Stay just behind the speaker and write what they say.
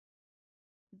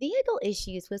Vehicle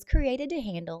issues was created to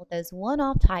handle those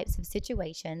one-off types of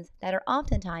situations that are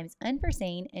oftentimes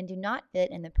unforeseen and do not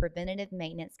fit in the preventative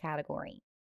maintenance category.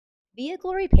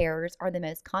 Vehicle repairs are the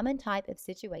most common type of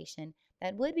situation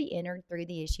that would be entered through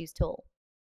the issues tool.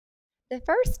 The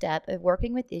first step of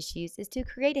working with issues is to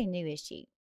create a new issue.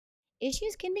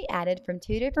 Issues can be added from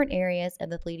two different areas of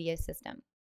the Fleetio system.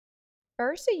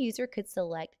 First, a user could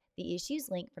select the Issues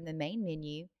link from the main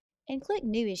menu and click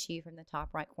New Issue from the top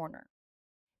right corner.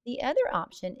 The other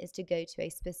option is to go to a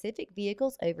specific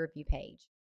vehicle's overview page.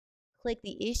 Click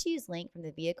the Issues link from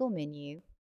the vehicle menu,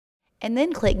 and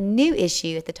then click New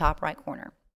Issue at the top right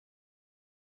corner.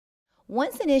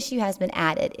 Once an issue has been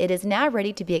added, it is now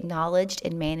ready to be acknowledged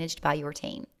and managed by your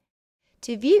team.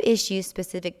 To view issues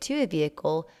specific to a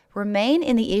vehicle, remain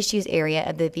in the Issues area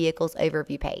of the vehicle's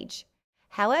overview page.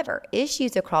 However,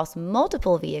 issues across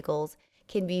multiple vehicles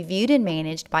can be viewed and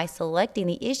managed by selecting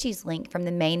the Issues link from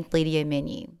the main Fleetio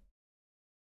menu.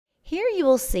 Here you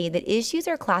will see that issues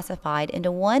are classified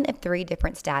into one of three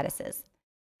different statuses.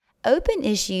 Open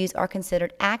issues are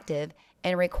considered active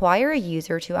and require a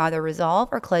user to either resolve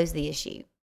or close the issue.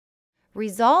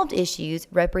 Resolved issues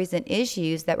represent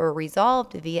issues that were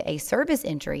resolved via a service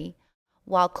entry,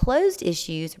 while closed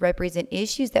issues represent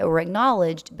issues that were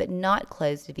acknowledged but not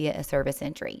closed via a service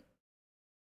entry.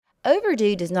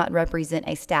 Overdue does not represent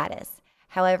a status.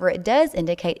 However, it does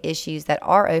indicate issues that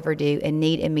are overdue and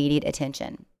need immediate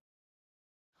attention.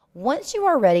 Once you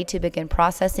are ready to begin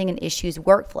processing an issue's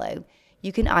workflow,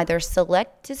 you can either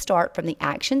select to start from the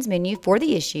Actions menu for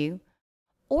the issue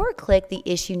or click the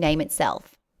issue name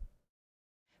itself.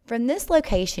 From this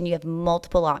location, you have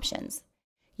multiple options.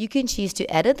 You can choose to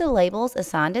edit the labels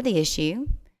assigned to the issue,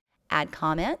 add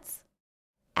comments,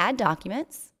 add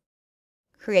documents,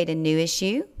 create a new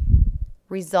issue,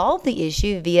 resolve the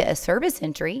issue via a service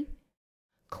entry,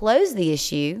 close the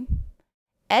issue,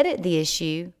 edit the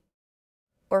issue,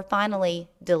 or finally,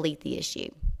 delete the issue.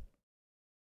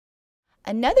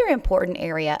 Another important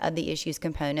area of the Issues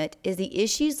component is the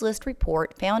Issues List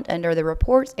report found under the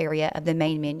Reports area of the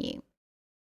main menu.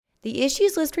 The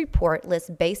Issues List report lists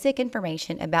basic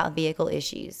information about vehicle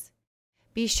issues.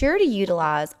 Be sure to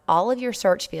utilize all of your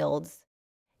search fields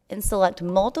and select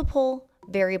multiple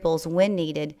variables when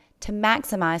needed to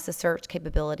maximize the search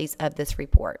capabilities of this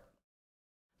report.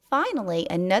 Finally,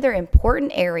 another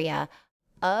important area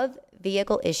of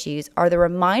vehicle issues are the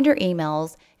reminder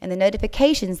emails and the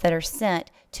notifications that are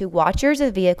sent to watchers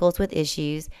of vehicles with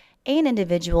issues and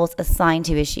individuals assigned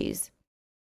to issues.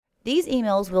 These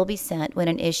emails will be sent when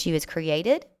an issue is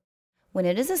created, when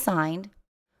it is assigned,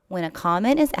 when a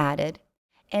comment is added,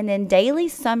 and then daily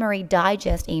summary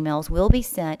digest emails will be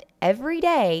sent every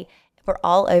day for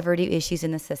all overdue issues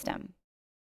in the system.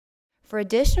 For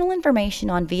additional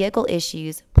information on vehicle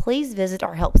issues, please visit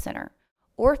our Help Center,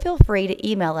 or feel free to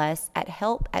email us at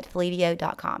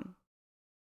help@fleetio.com.